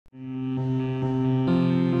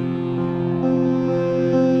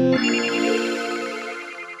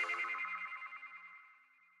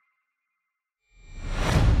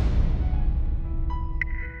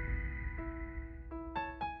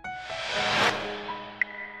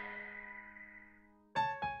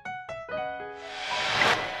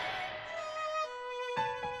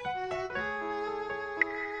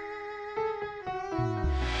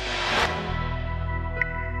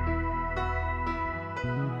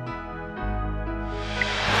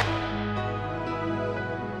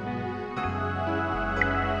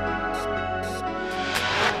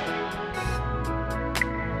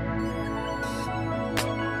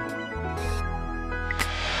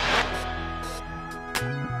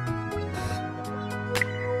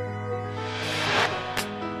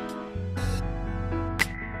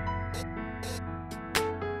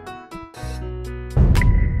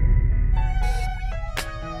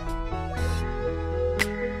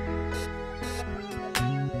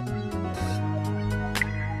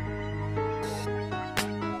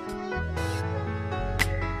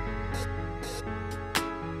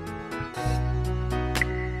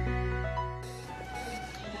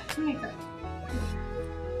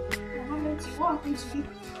What happened to you?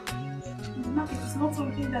 The market is not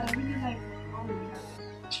something that I really like.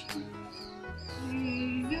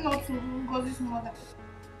 Is it not to Ngozi's mother?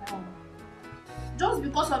 Just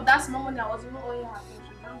because of that small money, I was even owing her attention.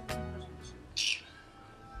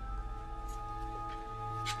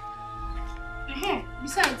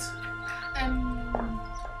 Besides,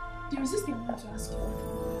 there is this thing I want to ask you.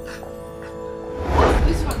 What's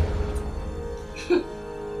this one?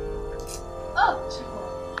 Oh, Chico.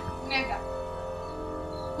 Nega.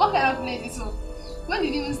 What kind of place is this one? When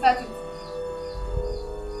did you even start it?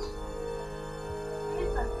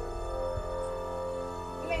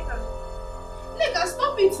 Neka,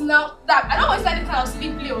 stop it now. That I don't want to start this kind of silly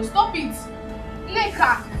play. Stop it.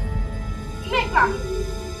 Neka.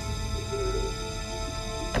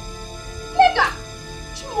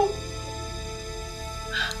 Chimo.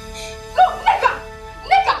 No,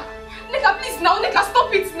 Neka, please now. Neka,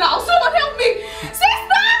 stop it now. Someone help me.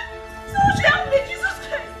 Sister! Someone help me, Jesus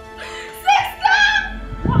Christ. Sister!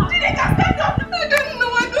 What? Neka, stand up. I don't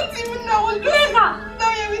know. I don't even know. Neka!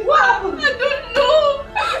 What happened? I don't know.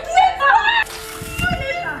 Sister!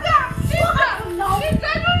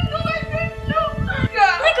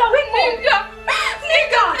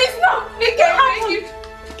 Nigga, please no. Nigga,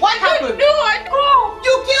 what happened? No, I don't.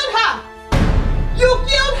 You killed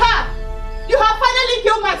her. You have finally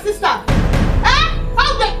killed my sister. Eh? How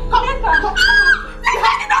the? Come.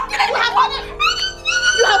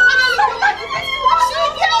 You have finally killed my sister. She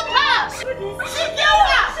killed her.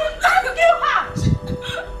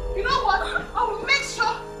 You know what? I will make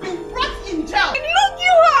sure you rot in jail. I did not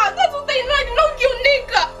kill her. That's what I know. I did not kill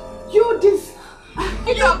Nigga. You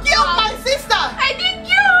killed my sister. I didn't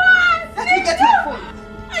kill her. Let me get your phone.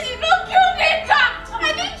 I did not kill Nigga.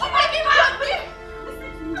 I didn't kill her.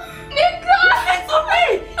 Nigga. Listen to me.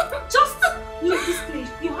 Just leave this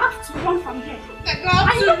place. You have to run from here. I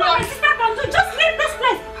know what my sister can do. Just leave this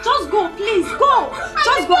place. Just go, please. Go.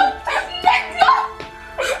 Just go.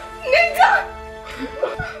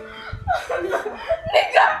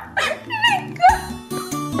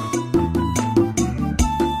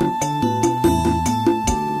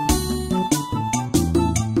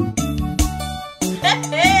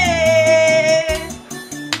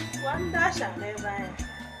 Wonder shall never end.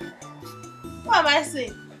 What am I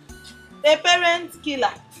saying? A parent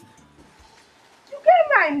killer. You get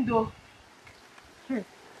mind though.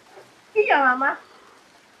 Kill your mama.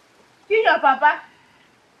 Kill your papa.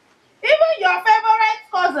 Even your favorite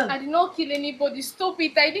cousin. I did not kill anybody. Stop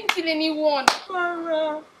it. I didn't kill anyone.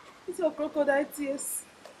 Mama, it's your crocodile tears.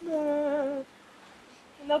 No.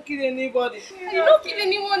 You not kill anybody. I did not kill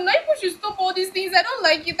anyone. Now people should stop all these things. I don't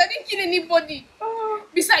like it. I didn't kill anybody.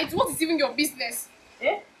 Besides, what is even your business?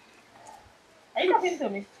 Eh? Are you talking to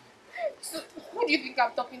me? So, who do you think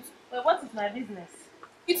I'm talking to? Well, what is my business?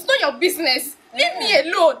 It's not your business. Leave me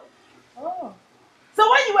alone. Oh. So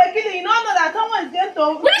when you were killing, you don't know that someone is going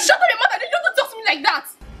to... Will you shut up your mouth and you don't talk to me like that?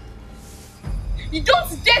 You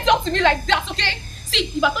don't dare talk to me like that, okay?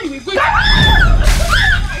 See, if I thought you were going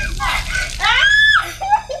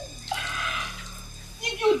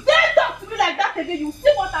If you dare talk to me like that again, you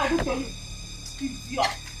see what I'll do to you.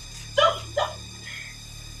 Idiot. Just.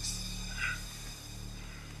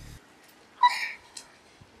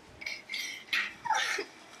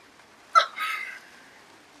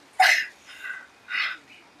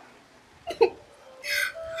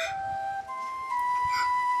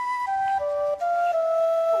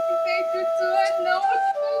 What did I do to her now? What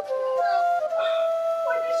did I do now?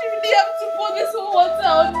 you have to pour this whole water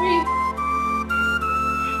on me?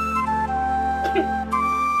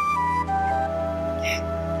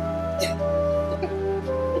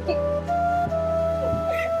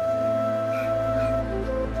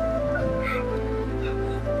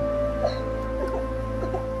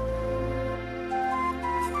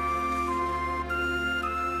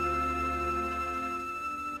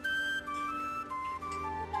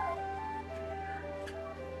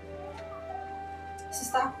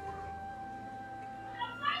 Sister,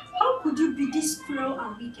 how could you be this cruel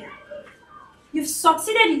and wicked? You've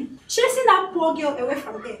succeeded in chasing that poor girl away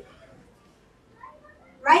from there.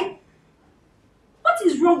 Right? What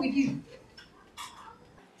is wrong with you?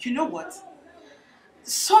 You know what?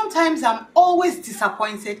 Sometimes I'm always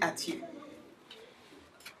disappointed at you.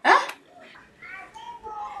 Huh?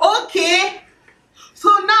 Okay. So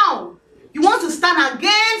now, you want to stand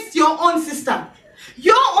against your own sister.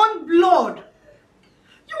 Your own blood.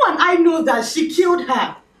 You and I know that she killed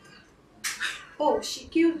her. Oh, she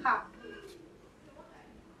killed her.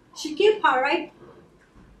 She killed her, right?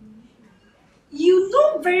 You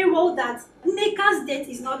know very well that Nneka's death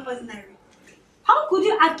is not ordinary. How could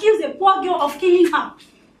you accuse a poor girl of killing her?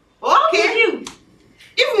 Okay. How could you?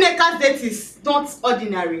 If Nneka's death is not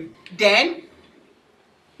ordinary, then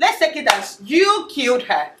let's take it as you killed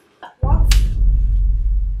her. What?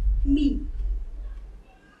 Me?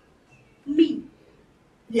 Me?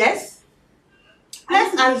 Yes?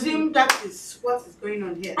 Let's assume that is what is going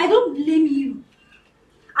on here. I don't blame you.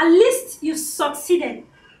 At least you succeeded,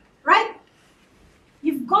 right?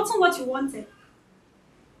 You've gotten what you wanted.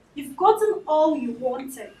 You've gotten all you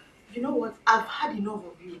wanted. You know what? I've had enough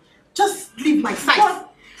of you. Just leave my sight.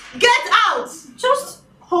 What? Get out! Just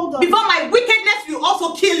hold on. Before my wickedness will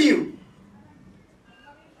also kill you.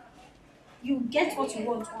 You get what you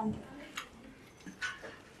want one day.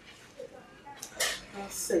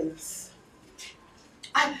 Nonsense.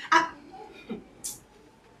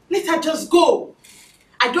 Let her just go.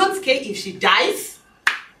 I don't care if she dies.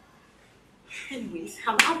 Anyways,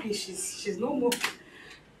 I'm happy she's no more.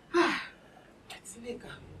 Let's make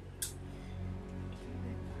her.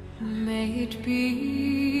 May it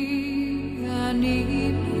be an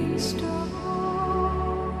evening star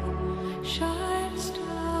shines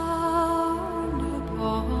down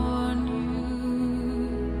upon you.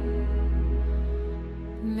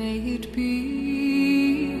 May it be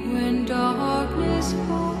when darkness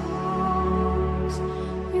falls,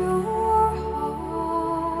 your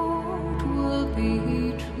heart will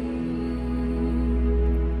be true.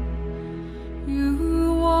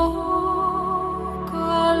 You walk a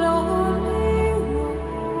lonely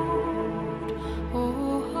road.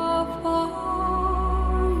 Oh, how far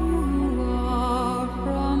you are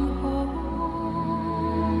from home.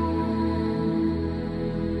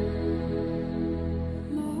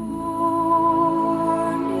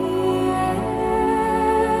 Morning air,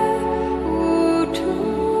 oh,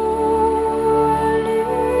 truly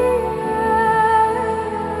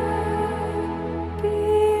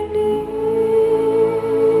believe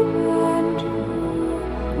that you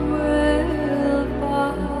will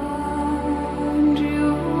find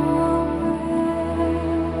your way.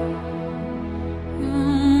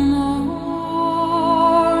 Morning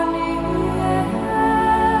air,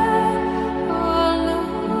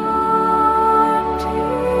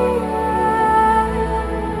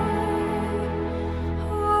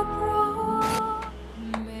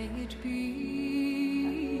 may it be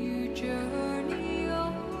your journey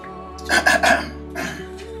on.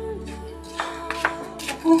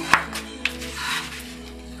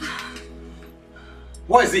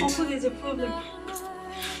 What is it? Uncle, there's a problem.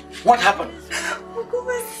 What happened? Uncle,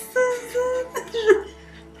 my sister.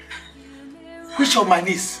 Which of my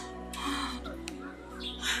niece?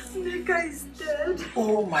 Nneka is dead.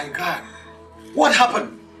 Oh my God. What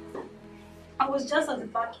happened? I was just at the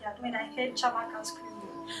backyard when I heard chiamaka screaming.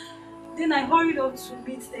 Then I hurried up to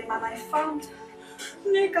meet them and I found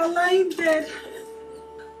Nneka lying dead.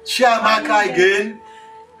 Chiamaka again?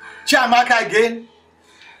 Chiamaka again?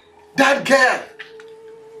 That girl,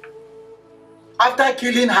 after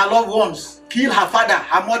killing her loved ones, killed her father,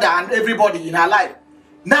 her mother, and everybody in her life.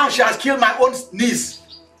 Now she has killed my own niece.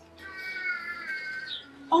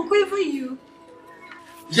 Uncle, even you?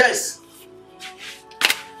 Yes,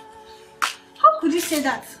 How could you say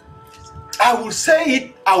that? I will say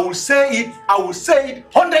it, I will say it, I will say it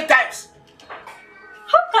 100 times.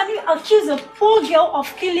 How can you accuse a poor girl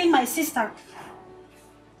of killing my sister?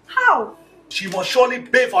 How? She must surely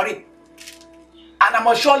pay for it. And I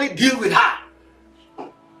must surely deal with her.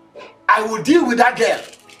 I will deal with that girl.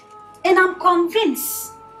 And I'm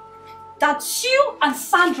convinced that you and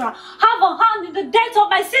Sandra have a hand in the death of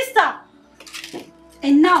my sister.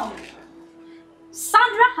 And now,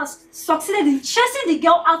 Sandra has succeeded in chasing the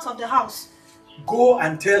girl out of the house. Go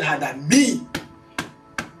and tell her that me,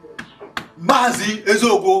 Mazi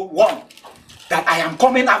Ezogo, won. That I am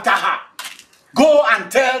coming after her. Go and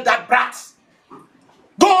tell that brat.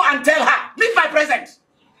 Go and tell her. Leave my presence.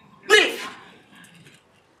 Leave.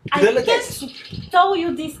 I came to tell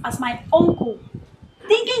you this as my uncle,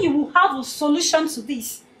 thinking you will have a solution to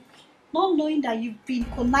this, not knowing that you've been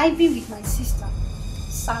conniving with my sister,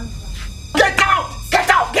 Sandra. Get out! Get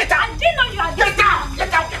out! Get out! I didn't know you had Get out!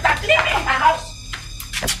 Get out! Get out! Leave me in my house!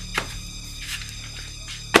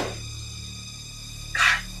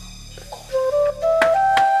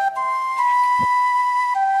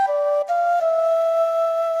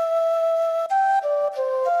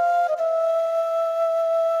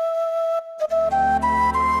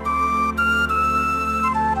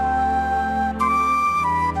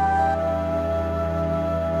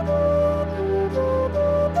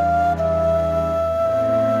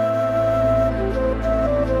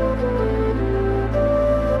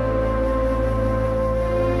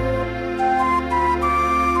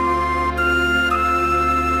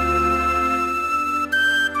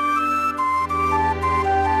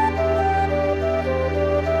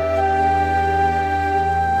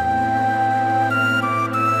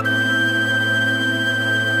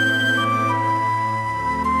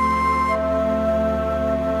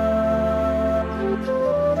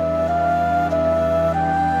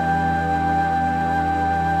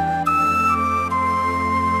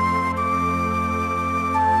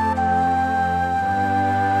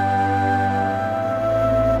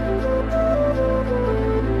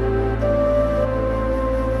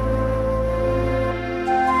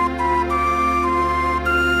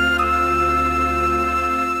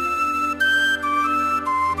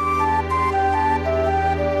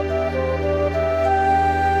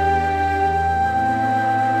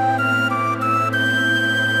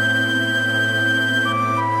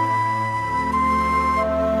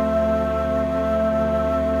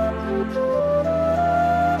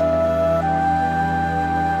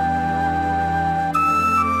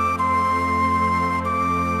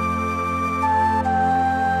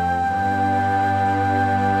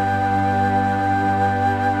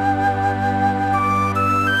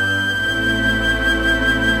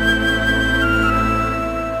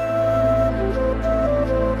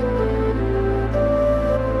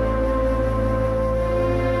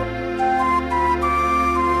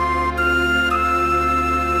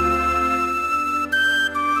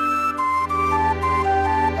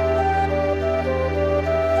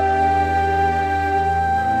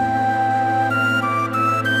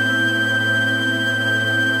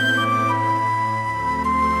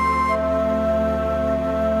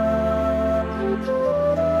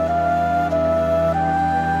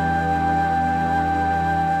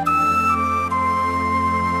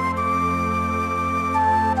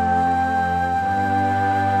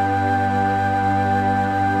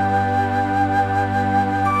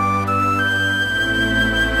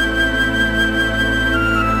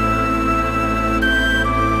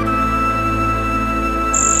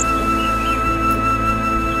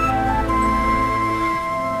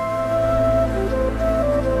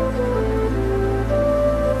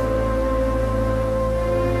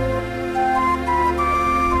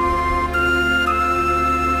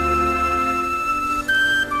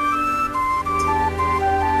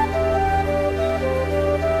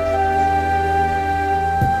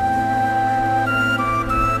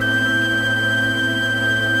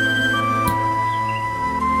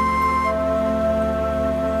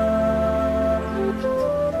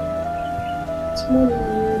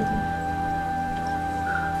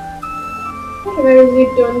 What have I really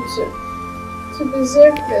done to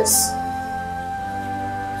deserve this?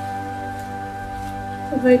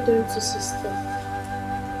 What have I done to sister?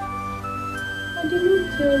 I did not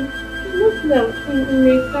kill them.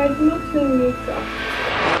 I did not kill Mika.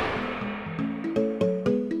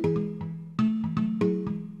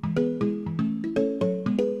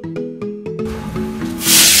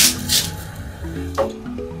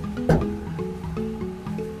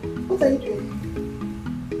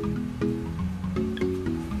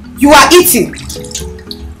 You are eating.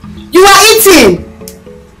 You are eating.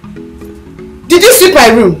 Did you sweep my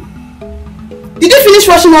room? Did you finish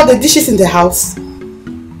washing all the dishes in the house? Why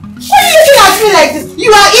are you looking at me like this?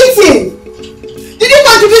 You are eating. Did you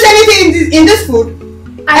contribute anything in this food?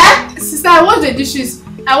 Sister, I washed the dishes.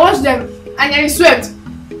 I washed them and I swept.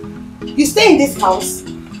 You stay in this house.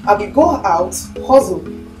 I will go out, hustle,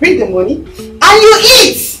 bring the money, and you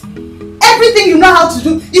eat. everything you know how to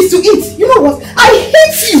do is to eat. You know what? I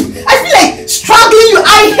hate you. I feel like struggling you.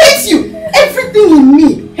 I hate you. Everything in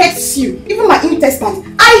me hates you. Even my intestines.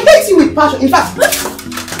 I hate you with passion. In fact,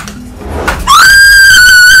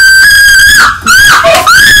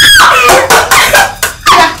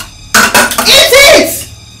 eat it!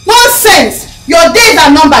 Nonsense! Your days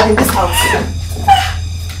are numbered in this house.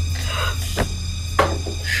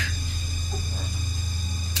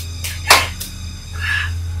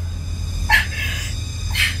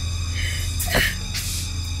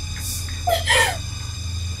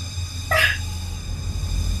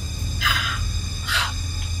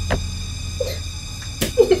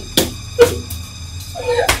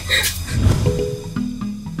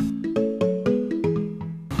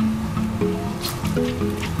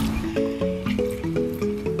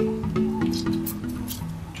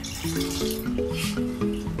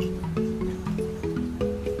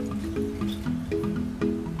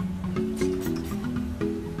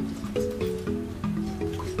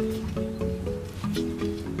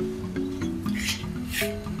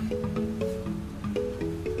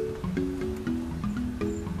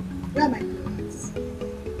 Where are my clothes?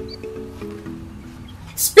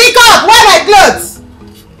 Speak up! Where are my clothes?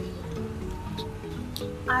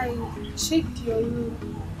 I checked your room.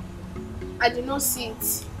 I did not see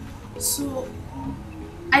it. So,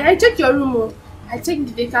 I checked your room. Oh. I checked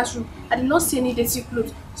the data's room. I did not see any dirty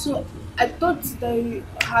clothes. So, I thought that you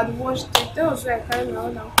had washed it. That was why I carried my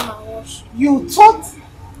own and come and wash. You thought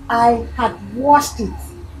I had washed it.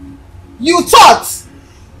 You thought?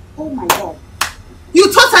 Oh my God. You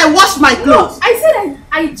thought I washed my clothes? No, I said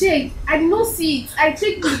I checked. I did not see it. I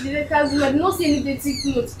checked the data's room. I did not see any dirty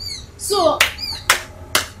clothes. So,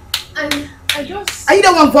 I just... Are you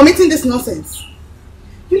the one vomiting this nonsense?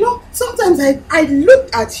 You know, sometimes I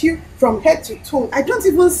look at you from head to toe. I don't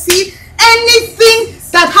even see anything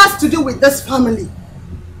that has to do with this family.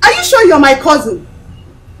 Are you sure you're my cousin?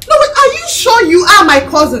 No, wait, are you sure you are my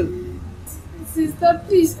cousin? Sister,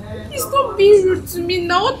 please stop being rude to me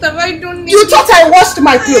now. What have I done? You thought I washed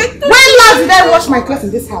my clothes. When last did I wash my clothes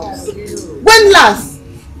in this house? When last?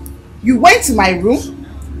 You went to my room,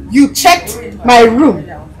 you checked my room,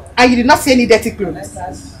 and you did not see any dirty clothes.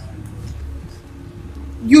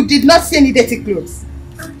 You did not see any dirty clothes.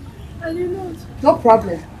 I did not. No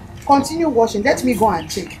problem. Continue washing. Let me go and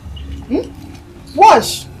check.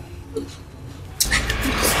 Wash.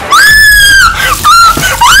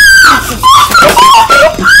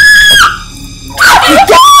 You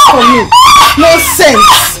get for me. No sense.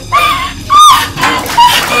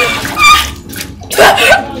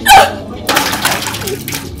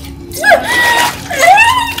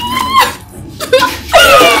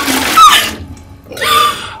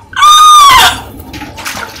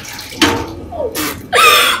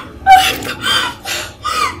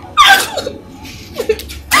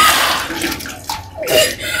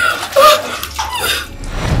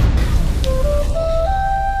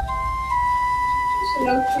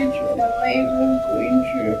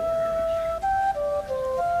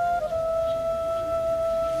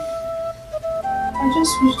 I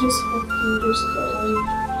just wish this whole thing just go away.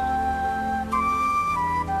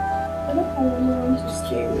 I don't have anyone to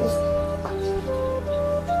stay with.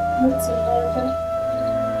 Not a mother,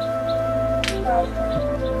 father,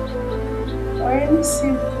 or any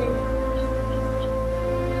sibling.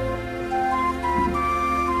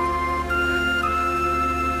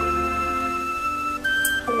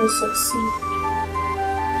 I will succeed.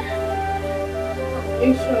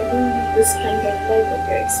 Make sure I don't live this kind of life that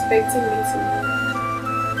you're expecting me to.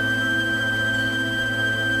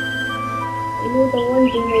 I know that one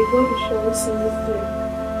day my God will surely see me through.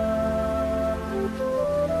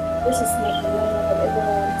 This is not the life I've ever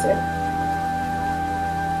wanted.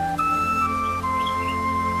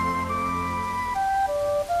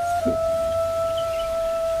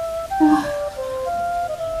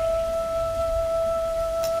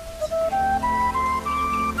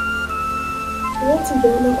 What if the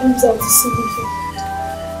woman comes out to see me here?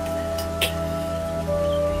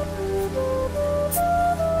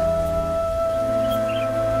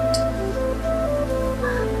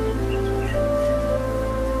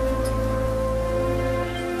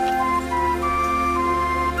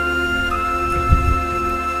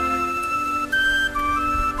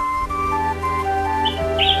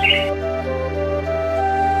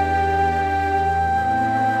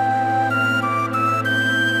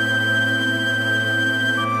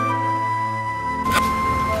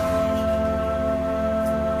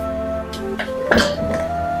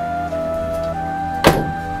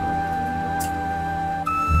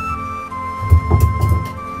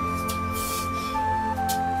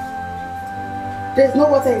 There's no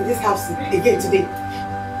water in this house again today.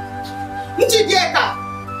 Njidieka!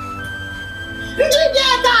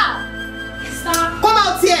 Njidieka! Sir. Come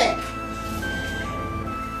out here!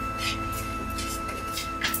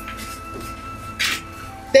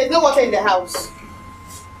 There's no water in the house.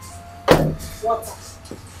 Water.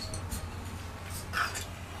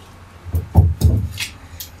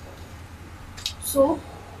 So?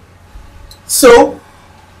 So?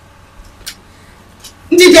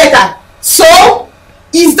 Njidieka, so?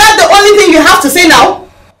 Is that the only thing you have to say now?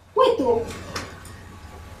 Wait though.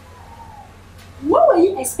 What were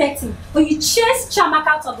you expecting when you chased Chiamaka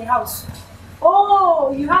out of the house?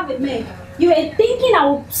 Oh, you have a maid. You were thinking I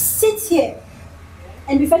would sit here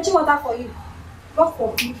and be fetching water for you. Not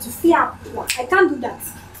for you to fear. I can't do that.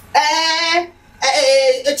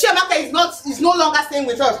 Chiamaka is no longer staying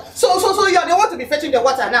with us. So you're the one to be fetching the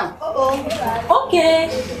water now. Okay.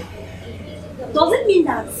 Does it mean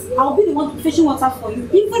that I'll be the one to be fetching water for you,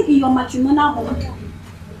 even in your matrimonial home?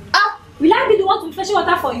 Will I be the one to be fetching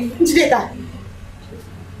water for you? Njideka,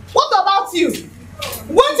 what about you?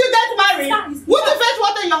 Won't you get married? Won't you fetch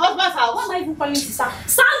water in your husband's house? What am I even calling you, sir?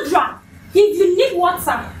 Sandra, if you need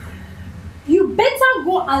water, you better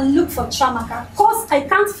go and look for Chiamaka, because I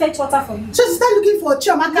can't fetch water for you. So you start looking for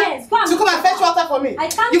Chiamaka? Yes, go and to come and fetch water for me? I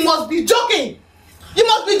can't. You must be joking. You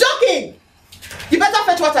must be joking. You better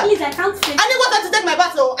fetch water. Please, I can't fetch. I need water to take my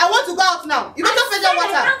bath. I want to go out now. You better fetch that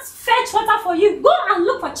water. I can't fetch water for you. Go and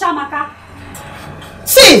look for Chiamaka.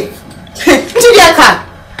 See, Njidieka,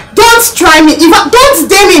 don't try me. Don't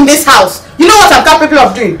dare me in this house. You know what I'm capable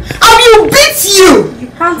of doing. I will beat you. You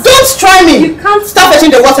can't. Don't try me. You can't. Stop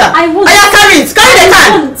fetching the water. I won't. Carry it. Carry the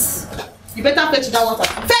can. Won't. You better fetch that water.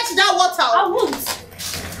 Fetch that water. I won't.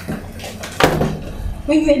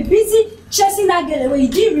 When you were busy chasing that girl away, you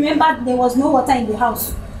didn't remember there was no water in the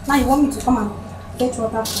house. Now you want me to come and fetch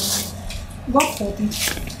water for you. God forbid.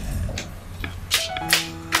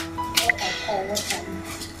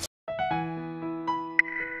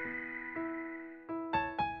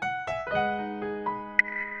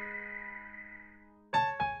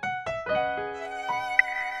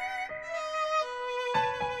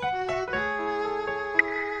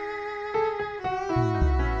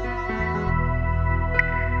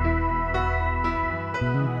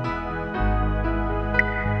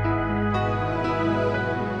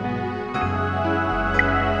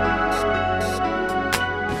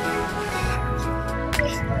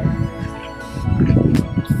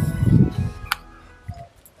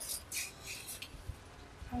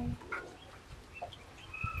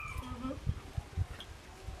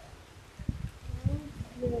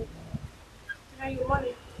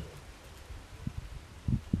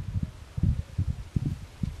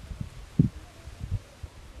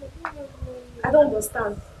 I don't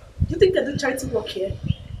understand. Do you think I do charity work here?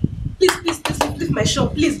 Please, leave my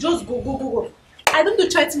shop. Please, just go. I don't do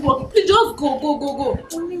charity work. Please, just go.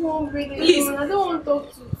 Only one break. Please. I don't want to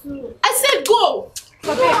talk to you. I said go.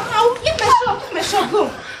 Okay. No, I'll leave my shop. Go.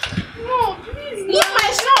 No, please. Leave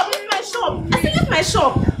my shop. I said leave my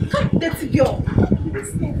shop. Come, dirty girl. I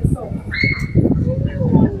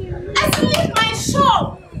said leave my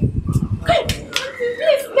shop. Come,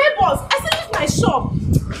 please, neighbors. I said leave my shop.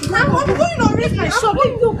 I'm going to leave my shop. Go.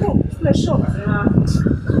 Leave my shop.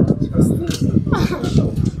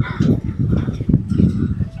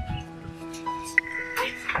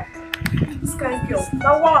 This kind of girl.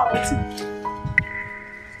 Now wow.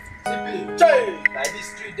 Hey, like this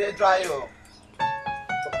street they dry up.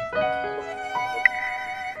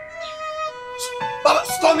 Baba,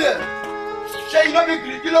 come here. Shay, you know me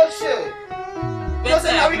green, you know Shay. You know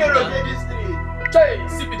say now we don't rotate this street. Shay,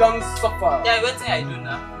 CP don't suffer. Yeah, what thing I do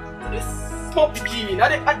now? This small pikin, I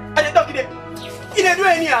dey talk he dey do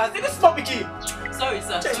any as this small pikin. Sorry,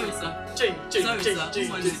 sir. Shay, Sorry, sir. Shay. Good morning, sir. Good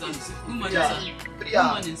morning, sir. Good morning, sir. Good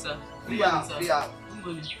morning, sir. Good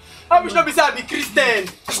morning. I wish not be say I be Christian.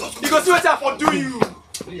 Because you what I for do you.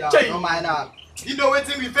 Shay, No mind now. You know what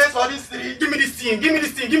we face on this street? give me this thing. Give me.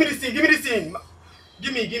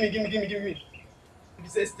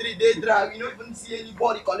 It's a street they drive. You don't even see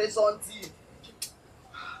anybody collect something.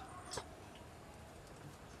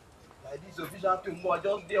 Like this official too much,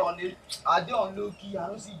 just there on it. I dey on low key, I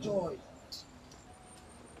don't see joy.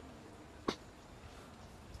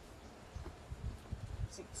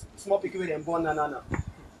 Small pikin wey dem born na. No worry.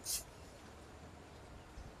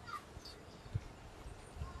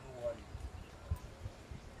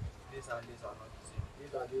 Days and days are not the same.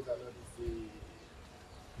 Days and days are not the same.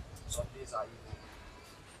 Some days are evil.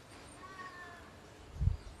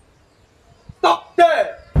 Stop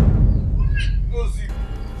there! Go see.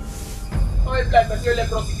 How is like person wey let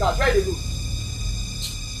cross the car? Where they go?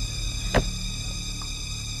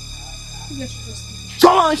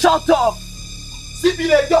 Someone shut up! See me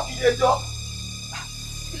like dog in a dog.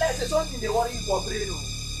 He like say something they worry you for brain.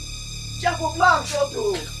 Check for plan, shut up.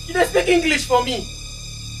 You don't speak English for me.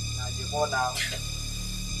 Now you more now.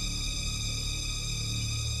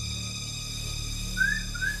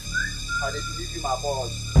 I dey believe you, my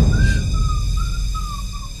boss.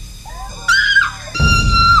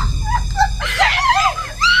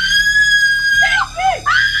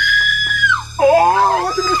 Oh,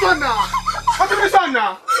 what is this one now? What is this one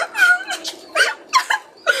now?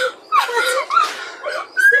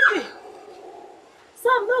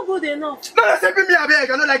 Sam, not good enough. No, that's helping me, I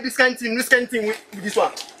beg. I don't like this kind of thing with this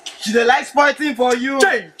one. She dey like spoiling for you.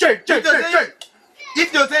 Change.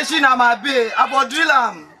 If you say she na my babe, I go drill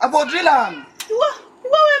am. You want me that?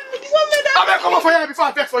 I beg, come on for here before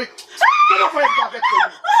I vex for you. Come on for here before I vex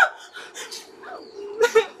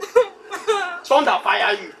for you. Thunder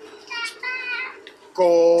fire you.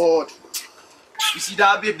 God. You see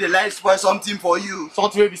that babe, they like spoil something for you.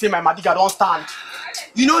 Something wey be say my madiga don't stand.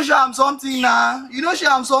 You know she am something now. You know she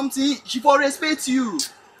am something. She for respect you.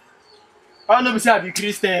 I don't know if I be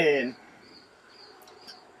Christian.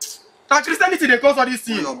 Now Christianity they cause all this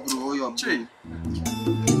thing. Oh your bro.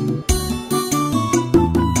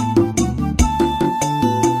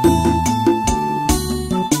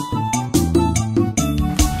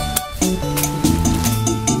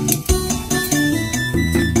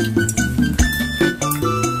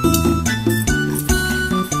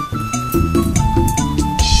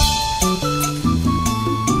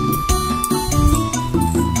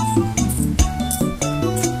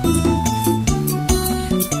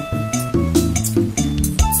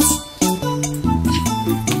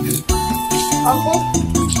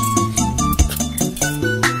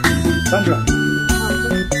 Sandra,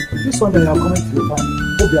 this one that you are coming to the farm,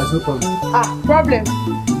 hope there's no problem. Problem?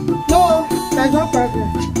 No, there's no problem.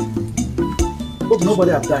 Hope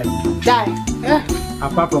nobody have died. Die? Yeah.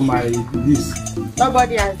 Apart from my this.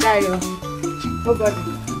 Nobody has died. Nobody.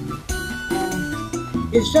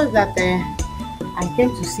 It's just that I came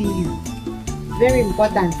to see you. Very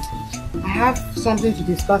important. I have something to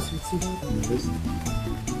discuss with you. Yes.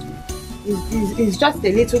 It's just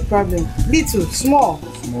a little problem. Little, small.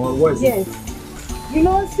 Small, what is yes. You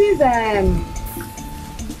know, since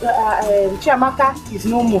Chiamaka is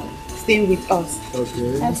no more staying with us.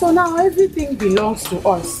 Okay. And so now everything belongs to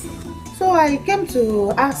us. So I came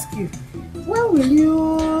to ask you, when will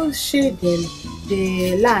you shade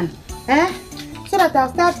the land? So that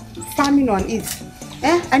I'll start farming on it.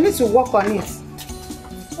 I need to work on it.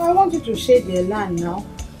 So I want you to shade the land now.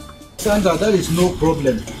 Sandra, that is no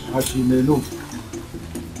problem, as you may know.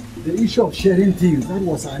 The issue of sharing things, that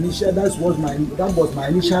was my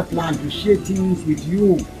initial plan, to share things with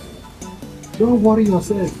you. Don't worry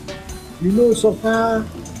yourself. You know, so far,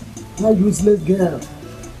 that useless girl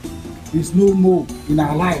is no more in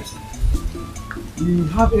our lives. We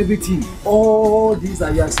have everything. All this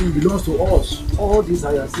that you are seeing belongs to us. All this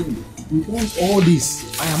that you are seeing. We want all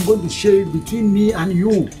this. I am going to share it between me and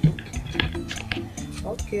you.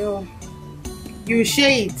 Okay. You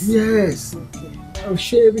share it? Yes. Okay. I'll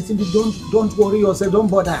share everything. Don't worry yourself. Don't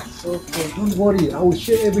bother. Okay. Don't worry. I will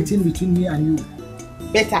share everything between me and you.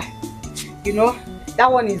 Better. You know,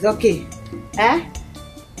 that one is okay.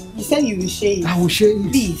 You said you will share it. I will share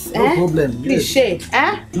it. Please. No problem. Please share.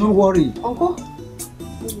 Don't worry. Uncle,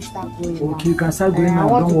 let me start going now. Okay, you can start going now.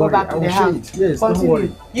 I want don't to worry. go back to the house. It. Yes, Continue. don't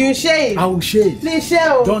worry. You share it. I will share it. Please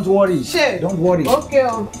share. Don't worry. Share. Don't worry. Okay.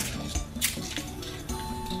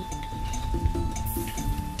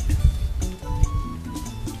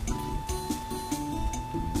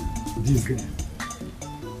 This girl.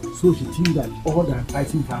 So she thinks that all that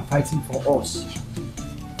I'm fighting for us.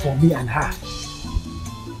 For me and her.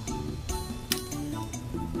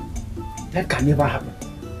 That can never happen.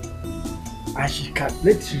 And she can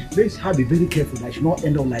let her be very careful that she not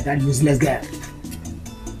end up like that useless girl.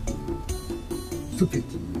 Stupid.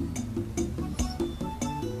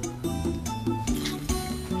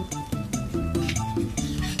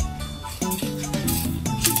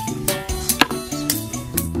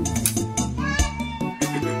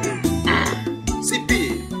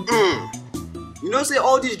 You know say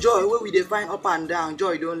all this joy where we dey find up and down,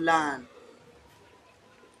 joy don't land.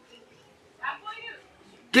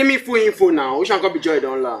 Give me full info now. Which one can be joy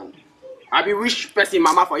don't land? I be wish person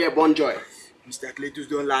mama for your born joy. Mr. Cletus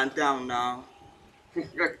don't land down now.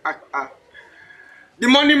 The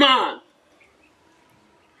money man.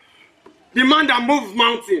 The man that moves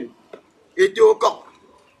mountain. Etioko.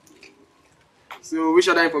 So which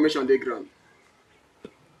other information they grant?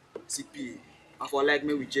 CP, I for like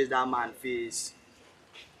me we chase that man face.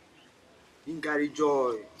 He carry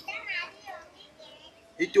joy.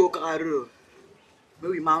 It's your car.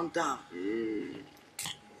 Maybe mount down.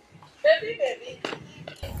 Baby.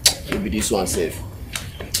 Maybe this one safe.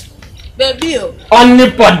 Baby, oh.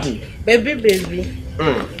 Anybody. Baby.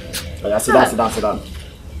 Oh, yeah, sit down.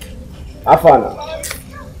 Have fun now.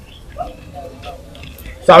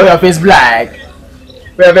 So your face black.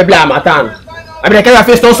 Very black, Matan. I mean, can your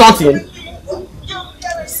face do something?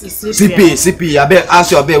 CP, I bet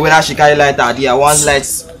ask your babe whether she carry light or there. One light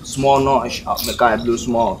small, no, make her blue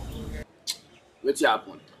small. What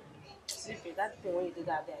happen? CP, that thing when you do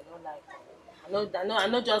that, I don't like. I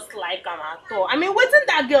know just like am at all. I mean, wetin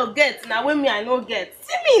that girl get now when me I no get.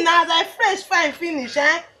 See me now as I fresh fine finish,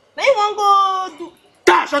 eh? Now you wan go do.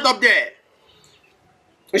 Ta, shut up there.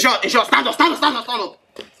 In short, stand up.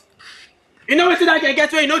 You know what that can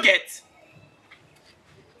get where you no get?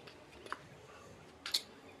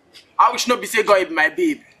 I wish not be say God be my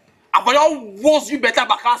babe. I for all wants you better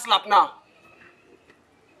but can't slap now.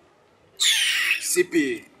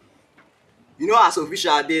 CP, you know as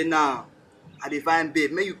official day now. I define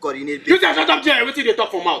babe, make you coordinate babe. You say shut up there, wetin dey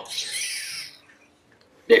talk for mouth?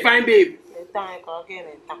 Define babe.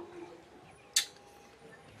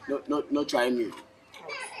 No try me.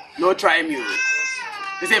 No try me.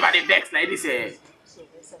 You say if I dey vex like this,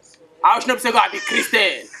 I wish not be say God I be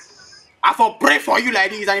Christian. I for pray for you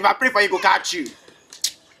like this, and if I pray for you, go catch you.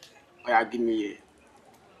 Oh yeah, give me here.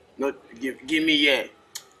 No, give me here.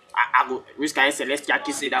 I go. Which kind of celestial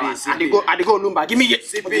kiss say that one? I dey go Lumba. Give me here.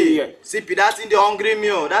 CP, that's in the hungry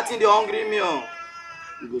meal.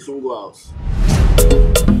 You go soon go house.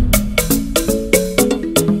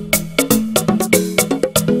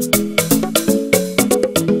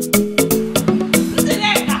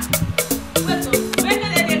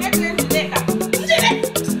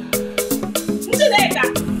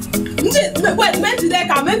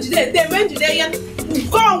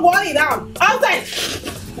 Go and warn it down. Outside.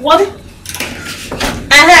 What?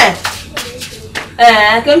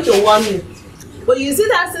 I came to warn you. But you see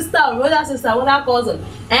that sister, brother, sister, what that cousin?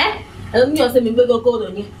 And then you say me go call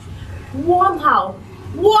on you. Warn her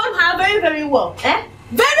very, very well. Very,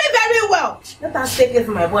 very well. Let us take it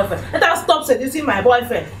from my boyfriend. Let us stop seducing my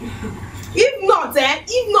boyfriend. If not,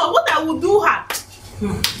 what I will do her.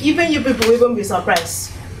 Even you people will even be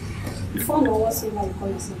surprised. Fun or what's it like?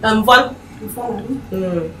 Fun. Fun.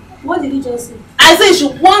 What did you just say? I said you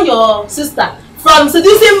should warn your sister from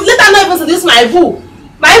seducing. Let her not even seduce my boo.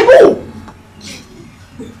 My boo.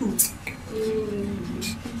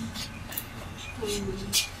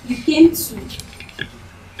 You came to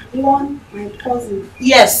warn my cousin.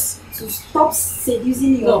 Yes. To stop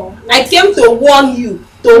seducing your. No, I came to warn you.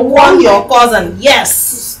 To warn your cousin. Yes.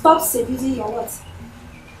 To stop seducing your what?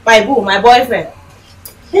 My boo, my boyfriend.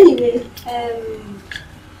 Anyway,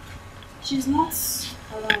 she's not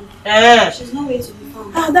around. She's not ready to be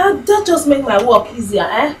found. That just make my work easier,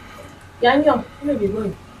 eh? Yanyo, where are you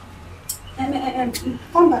going?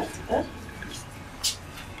 Come back.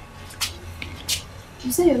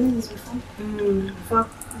 You say your name is Bifan? Bifan.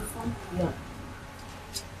 Yeah.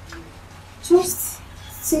 Just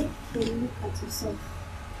take a look at yourself.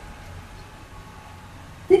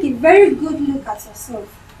 Take a very good look at yourself.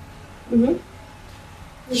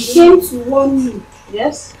 We came to warn you.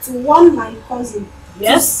 Yes. To warn my cousin.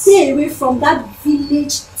 Yes. To stay away from that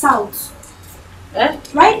village tout.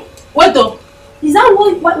 Right? What though? Is that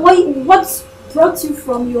what brought you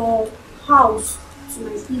from your house to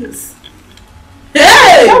my place?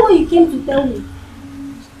 Hey! Is that what you came to tell me?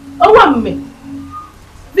 Oh, what me?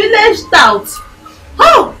 Village tout.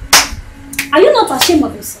 How? Are you not ashamed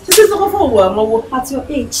of yourself? This is over at your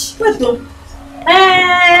age. What though?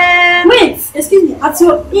 Wait, excuse me. At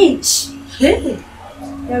your age,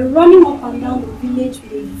 you're running up and down the village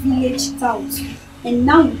with a village tout, and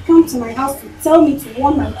now you come to my house to tell me to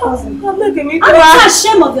warn my cousin. Are you not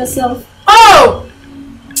ashamed of yourself? Oh,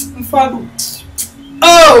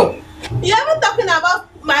 you ever talking about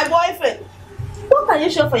my boyfriend? What can you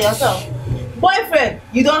show for yourself? Boyfriend,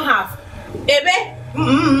 you don't have. Ebe?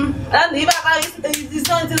 And it is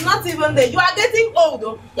not even there. You are getting old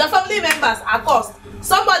though. Your family members are cursed.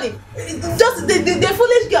 Somebody, just the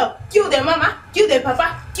foolish girl, kill their mama, kill their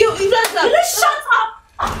papa, kill even them. Will you shut up?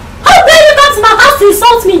 How dare you come to my house to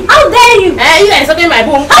insult me? How dare you? You are insulting my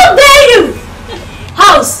boom. How dare you?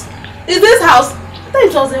 House? Is this house? I thought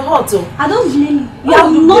it was a hut too. I don't blame you. You are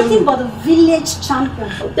nothing but a village champion.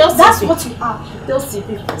 That's what you are. Tell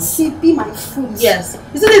CP. CP my food. Yes.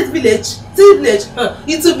 You see this village?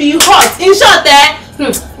 It will be hot. In short,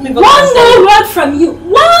 one more word from you.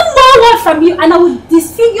 One more word from you and I will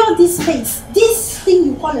disfigure this face. This thing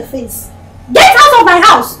you call a face. Get out of my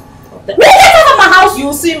house. Will you get out of my house? You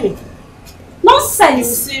will see me. No Nonsense. You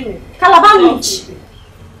see me. Calabar Beach.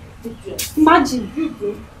 Imagine.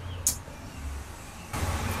 You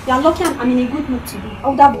are lucky I'm in a good mood today. I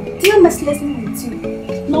would have dealt mercilessly with you.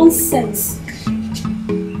 Nonsense.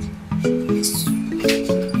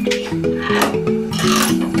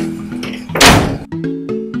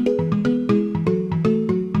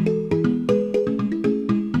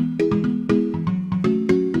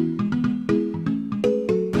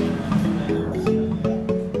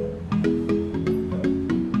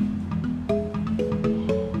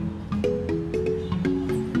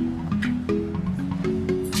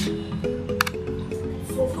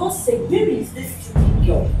 Where is this stupid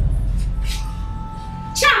girl?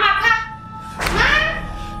 Chiamaka! Huh?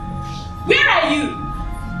 Where are you?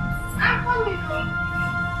 I'm coming home.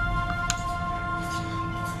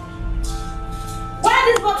 Why are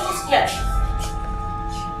these bottles here?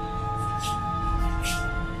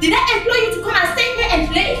 Did I employ you to come and stay here and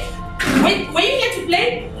play? Were you here to play?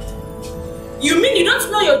 You mean you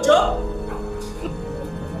don't know your job?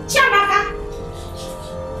 Chiamaka!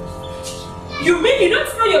 You mean you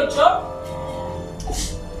don't know your job?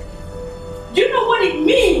 Do you know what it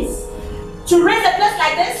means to raise a place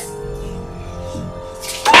like this?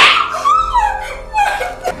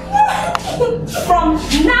 From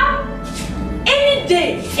now, any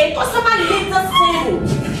day, a customer leaves this table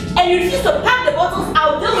and you refuse to pack the bottles,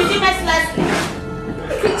 I'll deal with you mercilessly.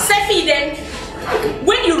 Sefi, then,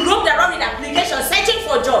 when you roamed around with applications searching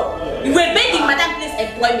for a job, you were begging, Madam, please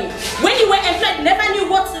employ me. When you were employed, you never knew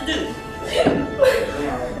what to do.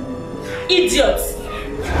 Idiot.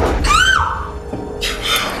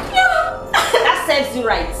 That serves you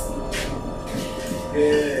right.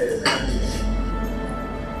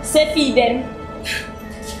 Sefi, then.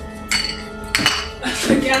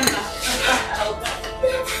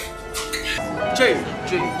 Jay.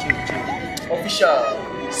 Official.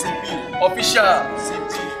 CP. Official.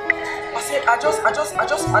 CP. I said, I'm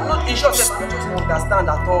not in short, I don't understand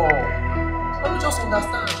at all. I don't just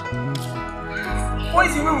understand. What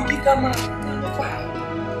is the way we give that man?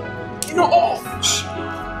 You know, off.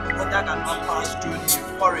 Water cannot pass through the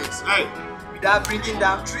forest without bringing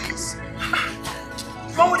down trees.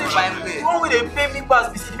 One way they pay me pass,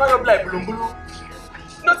 this is my job like Bulumbulu.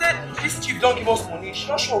 You know that this chief don't give us money. She's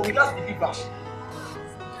not sure we got to deliver.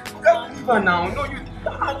 We got to deliver now. No, you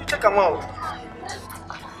check them out.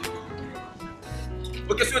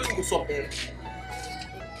 Okay, so you think what's up there?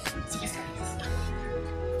 See this guy.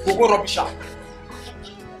 Go rubbish out.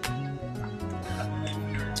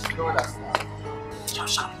 You don't understand.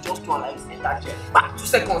 Sharp, just to like that jet. Back 2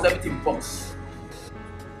 seconds, everything box.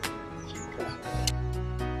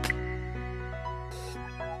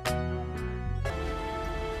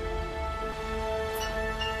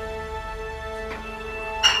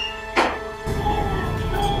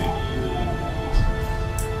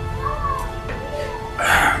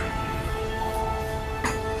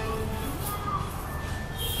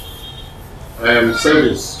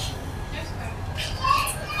 Service.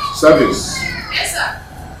 Service. Yes, sir.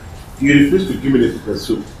 You refuse to give me the pepper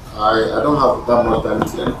soup. I don't have that much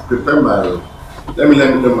time to prepare my. Let me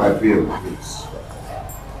know my bill, please.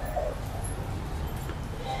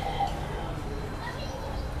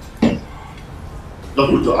 Don't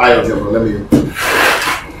put your eye on them, but let me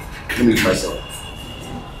eat myself.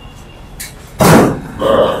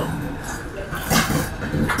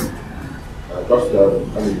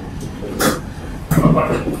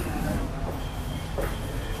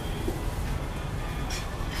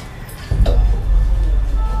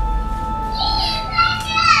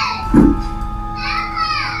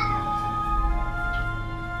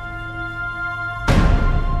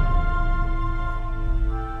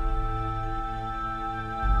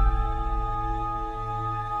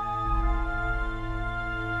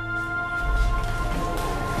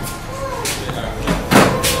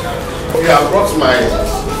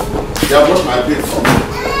 I brought my bill for me.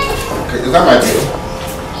 Okay, is that my bill?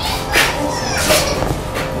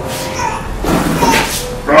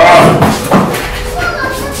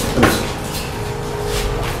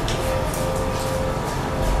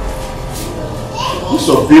 This is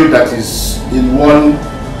a bill that is in one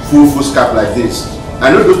full scarf like this.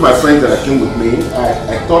 I know those my friends that came with me.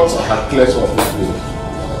 I thought I had cleared some of this bill.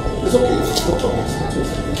 It's okay. No problem.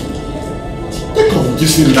 Take off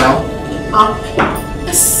this thing now.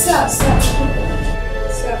 Sir,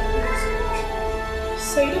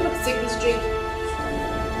 you don't have to take this drink.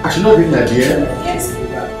 I should not drink my beer. Yes,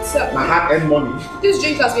 sir. My hard-earned money. This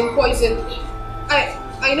drink has been poisoned.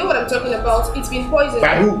 I know what I'm talking about. It's been poisoned.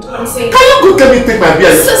 By who? I'm saying. Can you go let me take my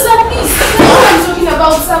beer? Sir, please. I know what I'm talking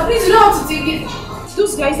about, sir. Please, you don't have to take it.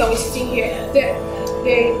 Those guys that were sitting here,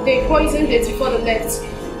 they poisoned it before they left.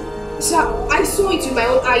 Sir, I saw it with my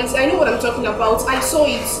own eyes. I know what I'm talking about. I saw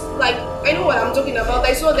it. Like, I know what I'm talking about.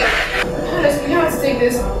 I saw them. Honestly, you have to take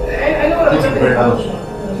this. I know what I'm talking about.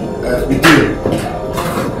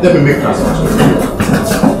 Let me make transaction.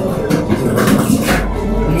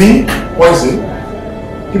 Me, poison.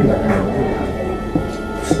 Give me that kind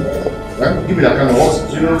of give me that kind of what?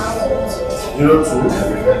 02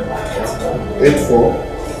 84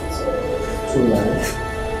 29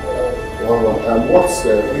 11. What's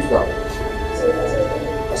which one?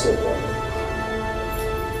 That's it.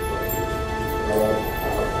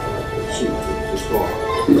 Shoot, it's gone.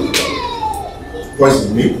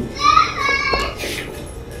 Poison me.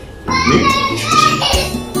 Me?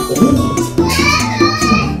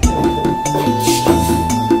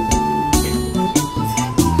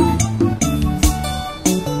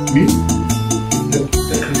 Me?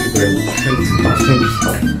 Thank you very much. Thank you.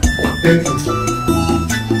 Thank you.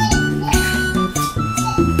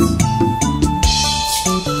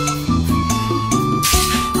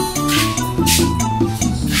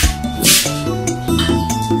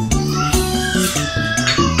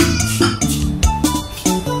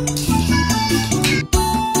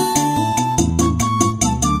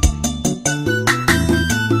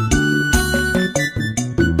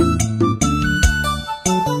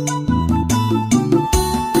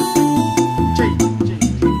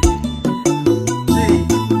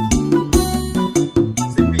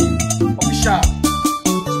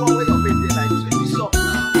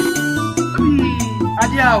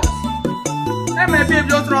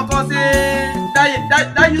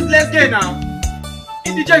 That useless guy now.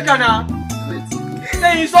 In the checker now.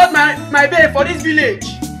 Say you insult my babe for this village.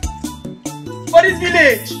 For this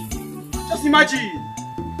village. Just imagine.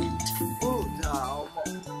 Oh now.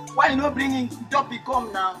 Why you not bringing Doppy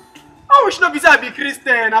come now? I wish not be say I be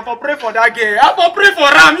Christian. I for pray for that girl. I for pray for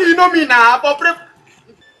Ram. You know me now. I for pray.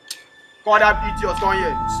 God that idiot come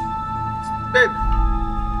here. Babe.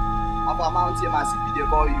 I for mount here my CP they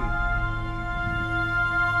call you.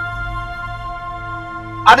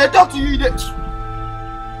 I dey talk to you.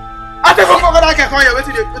 I take for that can come here. Wait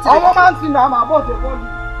till they. Oh, man, see now, my boss dey call you.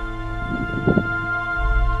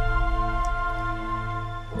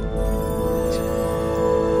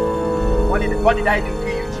 What did I do to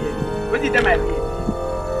you, Jay? What did I do?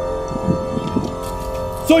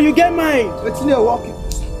 So you get mine. What's in your walking?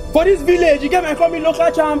 For this village, you get my coming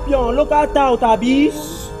local champion, local tout, Abi.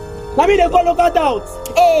 Let me they call local tout.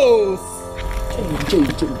 Oh.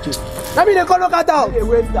 Change. Let me they call local tout. Hey,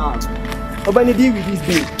 wait down. I'm gonna deal with this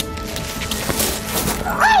babe.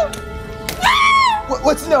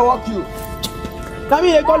 What's in your walk you? Let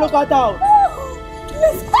me they call local tout.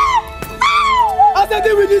 I said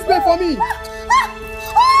deal with this babe for me.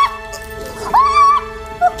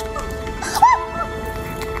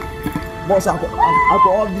 Boss, I go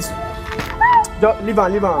all this. Just leave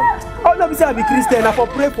on. Oh, no, say I be Christian. I for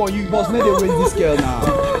pray for you. Boss, make they wait this girl now.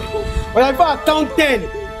 When I find count 10,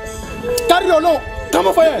 carry your load. Come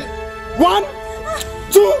on for you. 1,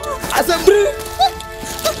 2, I said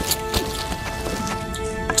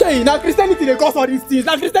 3. Hey, now Christianity they cause all these things.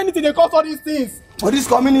 For this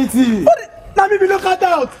community. Let me be looked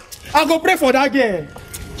out. I go pray for that girl.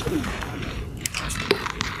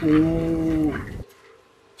 Oh.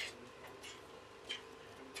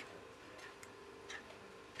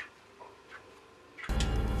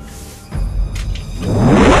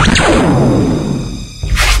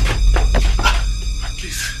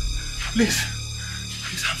 Please,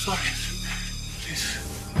 I'm sorry.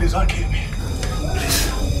 Please don't kill me. Please,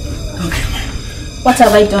 don't kill me. What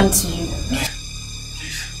have I done to you?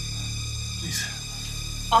 Please.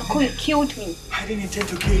 Uncle, you killed me. I didn't intend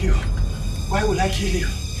to kill you. Why would I kill you?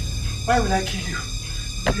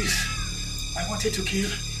 Please, I wanted to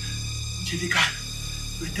kill Angelica.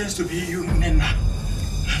 Pretends to be you, Nena.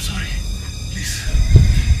 I'm sorry.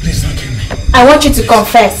 Please don't kill me. I want you to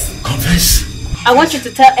confess. Confess? I want you to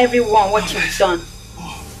tell everyone what you've done.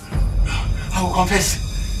 Oh, I will confess.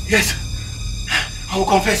 Yes. I will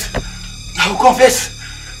confess.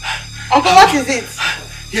 Uncle, what is it?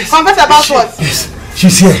 Yes. Confess about what? Yes.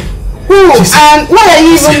 She's here. Who? And why are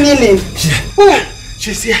you even kneeling? Who?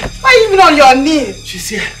 She's here. Why are you even on your knees? She's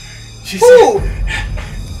here. Who?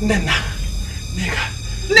 Nena.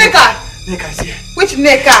 Neka is here. Which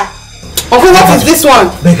Neka? Uncle, what is this one?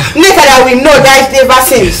 Neka that we know died ever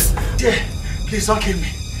since. Dear, please don't kill me.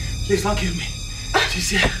 She's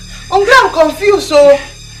here. Uncle, I'm confused, so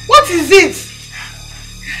what is it?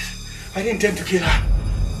 Yes. I didn't intend to kill her.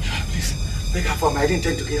 Please, beg her for me. I didn't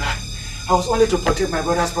intend to kill her. I was only to protect my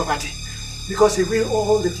brother's property. Because he will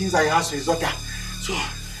all the things I asked to his daughter. So,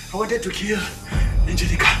 I wanted to kill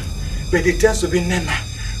Angelica, but it tends to be Nena.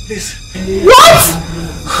 Please. What?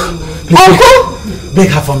 Uncle? Beg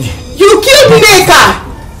her for me. You killed Neka!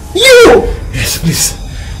 You! Yes, please.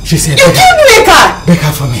 She said. You killed Neka! Beg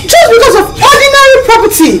her for me. Just because of ordinary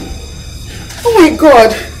property! Oh my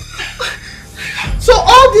God! So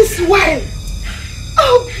all this while,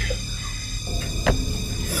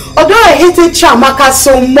 although I hated Chiamaka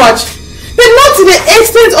so much, but not to the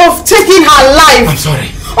extent of taking her life. I'm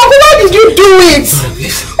sorry. Uncle, why did you do it? Sorry,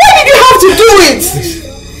 please. Why did you have to do it? Please.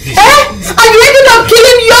 And you ended up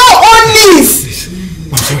killing your own niece. Please.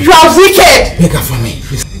 I'm sorry. You are wicked. Beg her for me.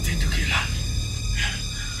 Please. I intend to kill her.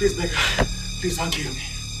 Please beg her. Please don't kill me.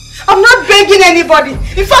 I'm not begging anybody.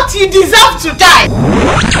 In fact, you deserve to die.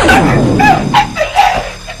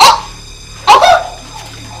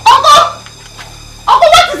 Uncle,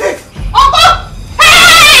 what is it? Uncle!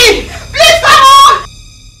 Hey! Please come on!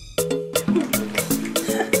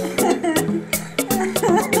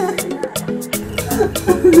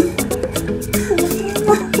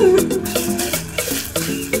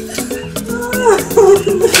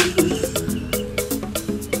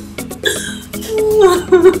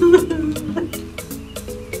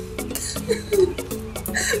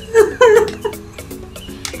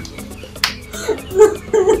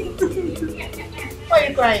 Why are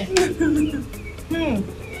you crying?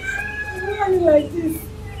 Why are you like this?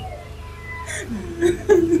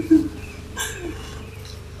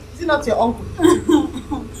 Is he not your uncle?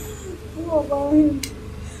 What about him?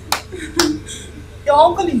 Your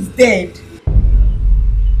uncle is dead.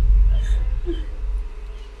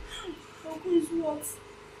 Uncle is what?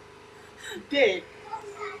 Dead.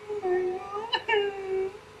 What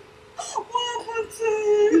happened to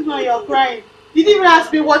him? This one you're crying. You didn't even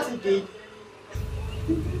ask me what he did.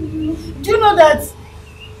 Do you know that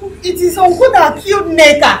it is Uncle that killed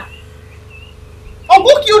Neka?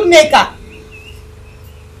 Uncle killed Neka.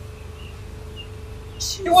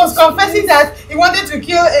 He was confessing that he wanted to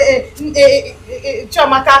kill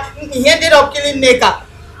Chiamaka. He ended up killing Neka.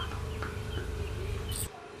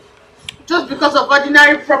 Just because of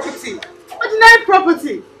ordinary property. Ordinary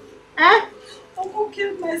property. Eh? Uncle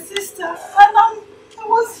killed my sister, and I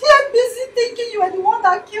was here busy thinking you were the one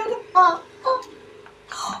that killed her. Oh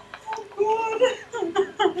God.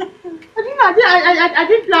 I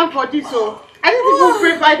didn't plan for this, so I didn't even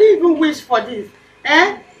pray for, I didn't even wish for this.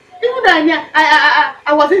 Eh? Even though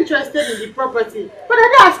I was interested in the property, but I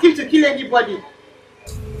didn't ask him to kill anybody.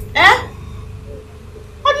 Eh?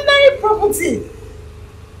 Ordinary property.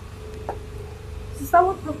 Sister,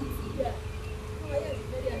 what property?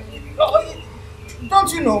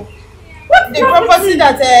 Don't you know? What the property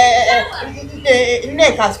that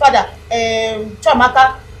Neka's father,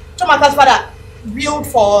 Chiamaka's father built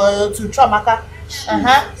to Chiamaka?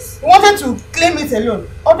 He wanted to claim it alone.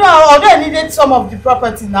 Although I needed some of the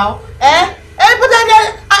property now. But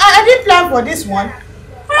I didn't plan for this one.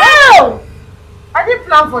 Oh! I didn't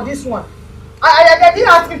plan for this one. I didn't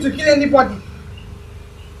ask him to kill anybody.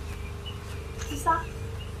 Sister?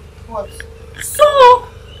 What? So,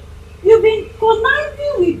 you've been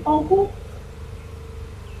conniving with Uncle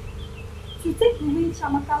to take away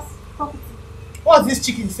Chiamaka's property. What's this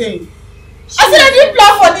chicken saying? I said I didn't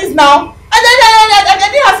plan for this now. I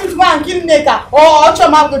didn't ask him to go and kill Neka or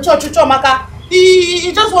Chiamaka.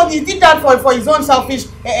 He just wanted, he did that for his own selfish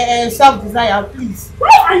self-desire, please. Why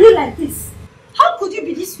are you like this? How could you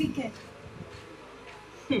be this wicked?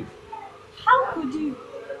 How could you?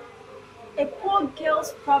 A poor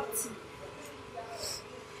girl's property.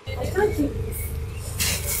 I can't do this.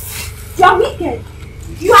 You are wicked.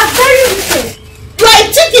 You are very wicked. You are a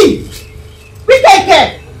chicken! Wicked girl!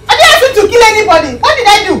 I didn't ask him to kill anybody. What did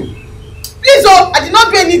I do? Please, I did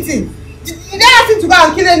not do anything. Did I ask him to go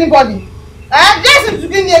and kill anybody? Did I ask him to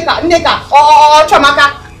kill Neka or Chiamaka?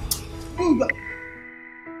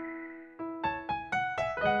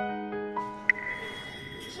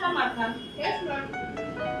 Chiamaka. Yes, ma'am.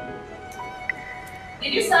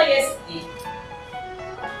 Did you say yesterday?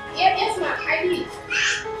 Yes, ma'am. I did.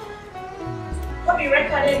 Hope you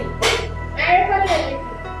recorded it. I recorded everything.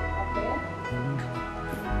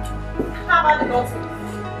 How about the daughter?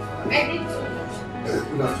 I did too.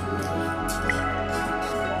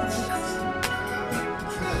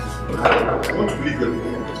 I want to believe you.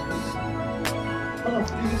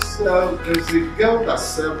 Please, there's a girl that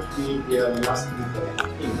served me here last week.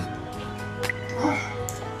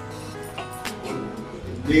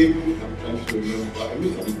 The name I'm trying to remember, I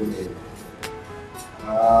mean, I don't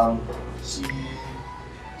know. She,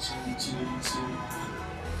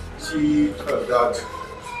 that.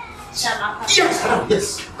 Chiamaka. Yes, madam, yes,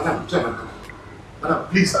 madam, Chiamaka. Madam,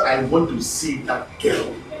 please, I want to see that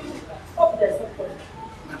girl. Hope there's no problem.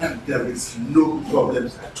 Madam, there is no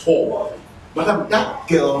problems at all. Madam, that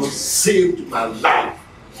girl saved my life.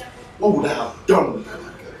 What would I have done without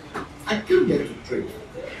that girl? I came here to pray.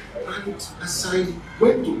 And as I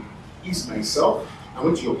went to ease myself, I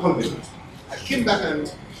went to your convent. I came back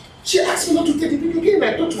and she asked me not to take the drink again.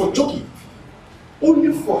 I thought you were joking.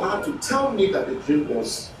 Only for her to tell me that the drink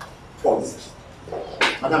was poison.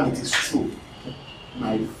 Madam, it is true.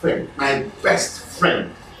 My friend, my best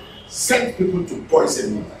friend, sent people to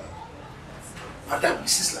poison me. Madam,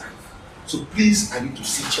 this is life. So please, I need to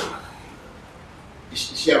see Chiamaka. Is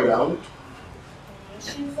she around?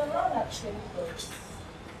 She's around actually, but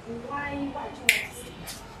why do you want to see her?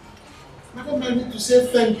 Madam, I need to say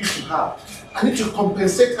thank you to her. I need to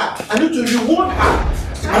compensate her. I need to reward her.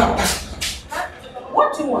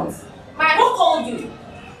 What do you want? Who called you?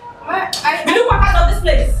 Will you walk out of this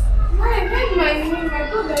place? My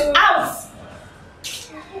brother. Out!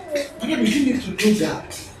 Madam, you need to know that.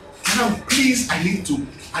 Madam, please, I need to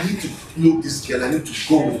know this girl. I need to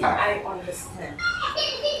go with her. I understand.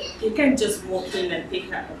 You can't just walk in and pick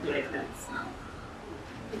her up like that.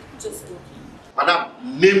 Just walk in. Madam,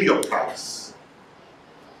 name your price.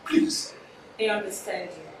 Please. I understand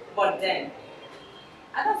you, but then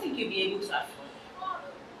I don't think you'll be able to afford.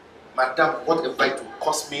 Madam, whatever it will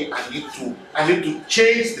cost me, I need to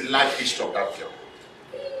change the life history of that girl.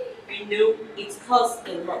 I know it costs a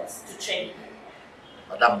lot to change her.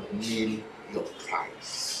 Madam, name your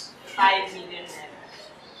price. 5 million naira.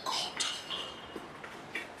 God.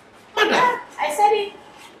 Madam, I said it.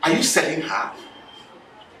 are you selling her?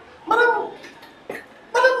 Madam,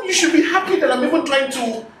 you should be happy that I'm even trying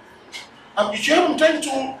to. I'm trying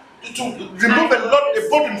to remove a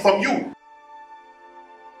burden from you.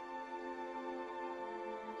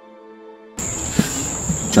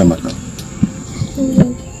 Chiamaka.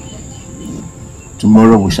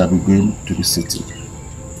 Tomorrow we shall be going to the city.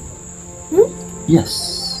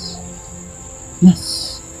 Yes.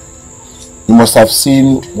 Yes. You must have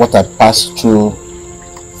seen what I passed through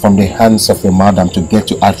from the hands of your madam to get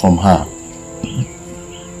you out from her.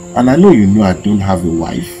 And I know you know I don't have a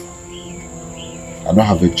wife. I don't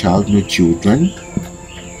have a child, no children.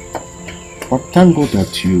 But thank God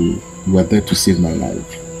that you were there to save my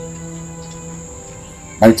life.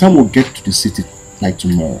 By the time we get to the city, like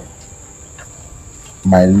tomorrow,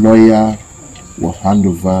 my lawyer will hand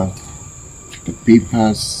over the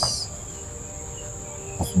papers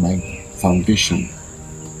of my foundation.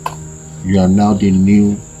 You are now the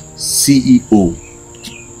new CEO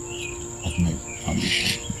of my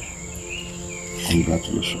foundation.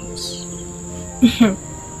 Congratulations.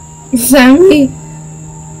 Sammy.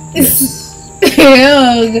 Yes.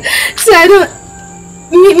 So I don't.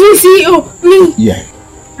 Me CEO. Me. Yeah.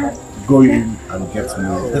 Go in and get me.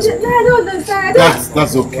 That's okay. I don't understand.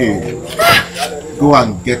 That's okay. Go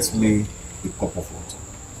and get me a cup of water.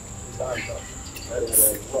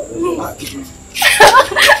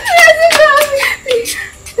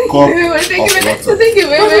 Thank you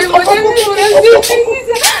very much.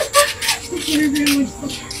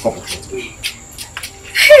 Cup of water.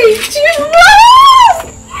 Hey, Jimbo!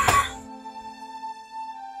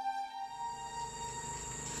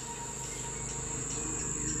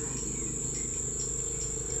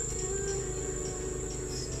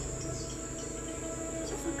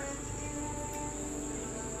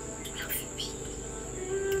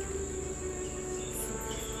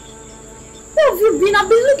 Where have you been? I've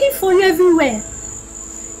been looking for you everywhere.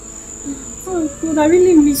 Oh God, I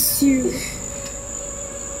really miss you.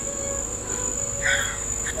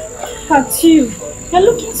 At you, you're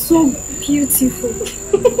looking so beautiful.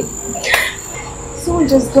 Someone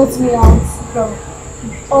just got me out from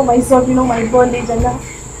all myself, my bondage, and now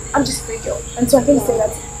I'm just free girl. And so I can say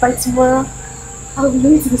that by tomorrow I'll be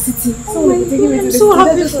going to the city. Someone will be taking me to the city. I'm so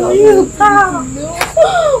happy for you.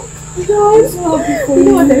 I'm so happy for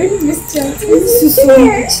you. I really missed you. I miss you so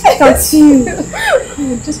much. At you.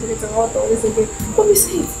 Just forget about all this again. Let me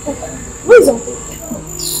see it. Where is Uncle?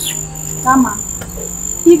 Mama,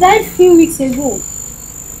 he died a few weeks ago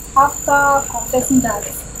after confessing that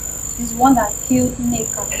he's the one that killed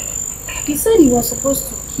Neka. He said he was supposed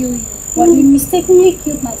to kill you, but he mistakenly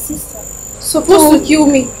killed my sister. Supposed to kill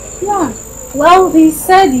me? Yeah. Well, he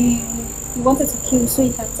said he wanted to kill you so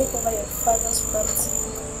he can take over your father's property.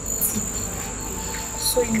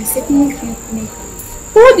 So he mistakenly killed Neka.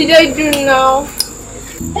 What did I do now?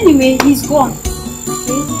 Anyway, he's gone.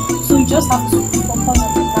 Okay? So you just have to focus on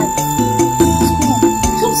your life. He's gone.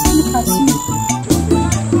 Just look at you.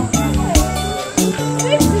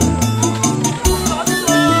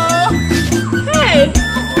 Hey!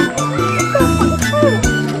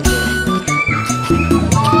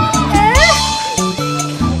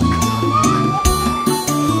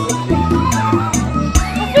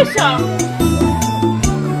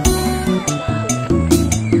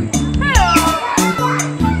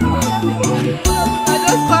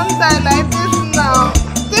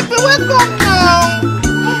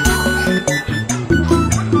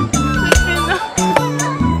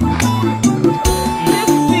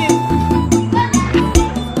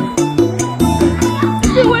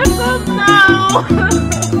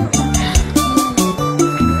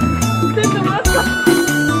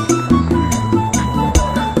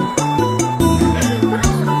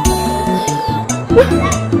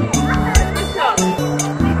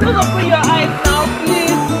 Don't open your eyes now,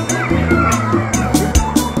 please.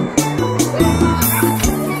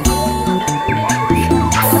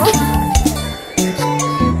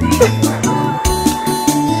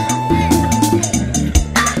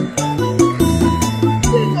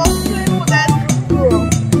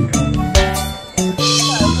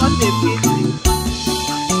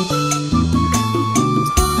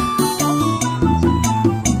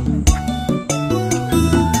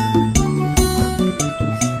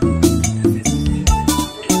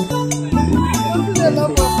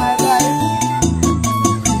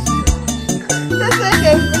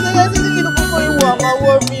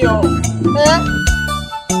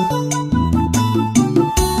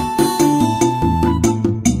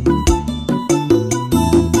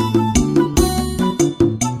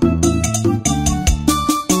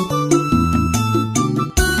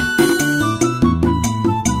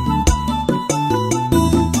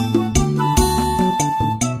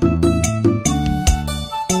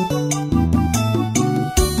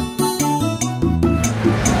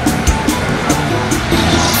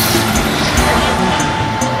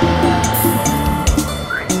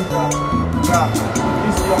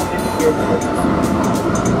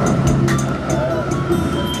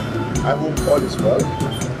 I hope all is well.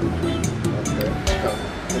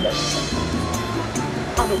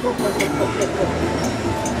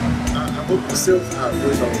 I hope the sales are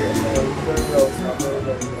going on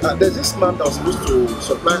well. There's this man that was supposed to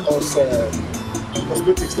supply us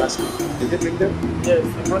cosmetics last week. Did they bring them? Yes,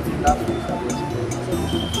 they brought it last week.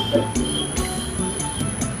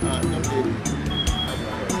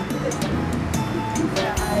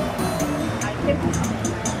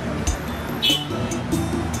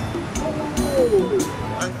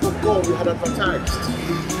 I forgot we had advertised.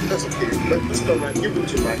 That's okay. But this time I give it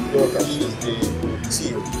to my daughter. She's the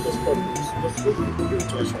CEO. Let's go give it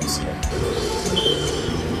to her.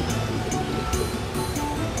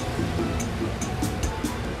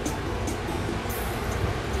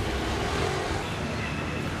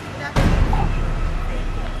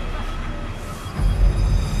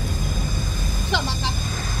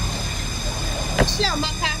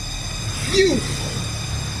 Chiamaka, you,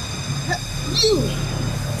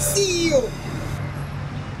 CEO,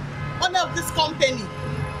 owner of this company.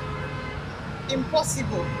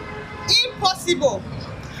 Impossible. Impossible.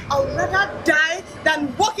 I would rather die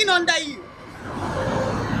than working under you.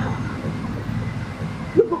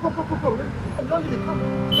 Go. Don't leave the car.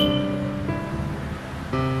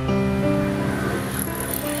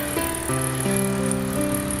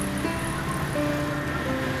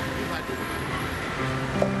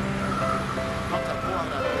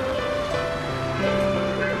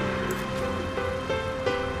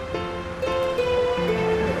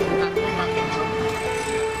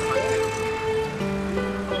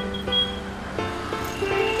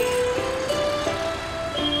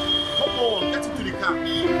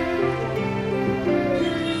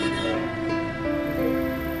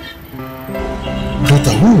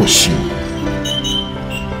 Daughter, who was she?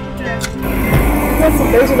 That's the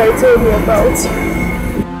person I told you about.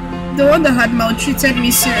 The one that had maltreated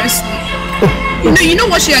me seriously. You know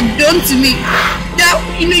what she had done to me.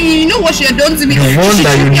 You know what she had done to me. The one she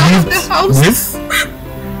that you lived with?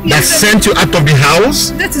 That sent you out of the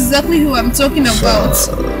house? That's exactly who I'm talking about.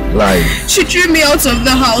 Like, she threw me out of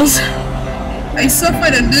the house. I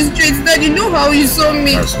suffered on the streets. Dad, you know how you saw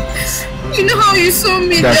me. You know how you saw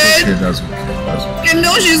me, Dad. That's okay. You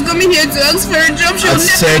know she's coming here to ask for a job. She'll I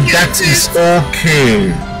said that is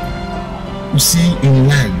okay. You see, in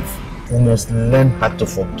life, you must learn how to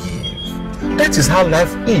forgive. That is how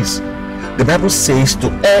life is. The Bible says to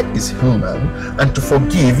err is human and to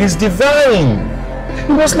forgive is divine.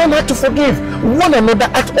 You must learn how to forgive one another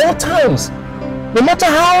at all times. No matter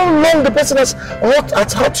how long the person has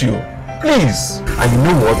hurt you. Please. And you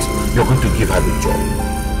know what? You're going to give her the job.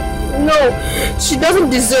 No, she doesn't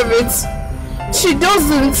deserve it. She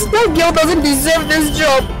doesn't. That girl doesn't deserve this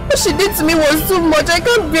job. What she did to me was too much. I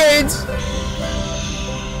can't bear it.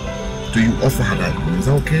 Do you offer her that? Is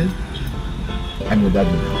that okay? I'm your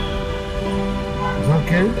daddy now. Is that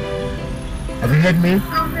okay? Have you heard me?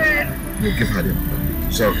 Okay. You give her the money.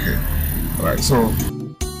 It's okay. Alright, so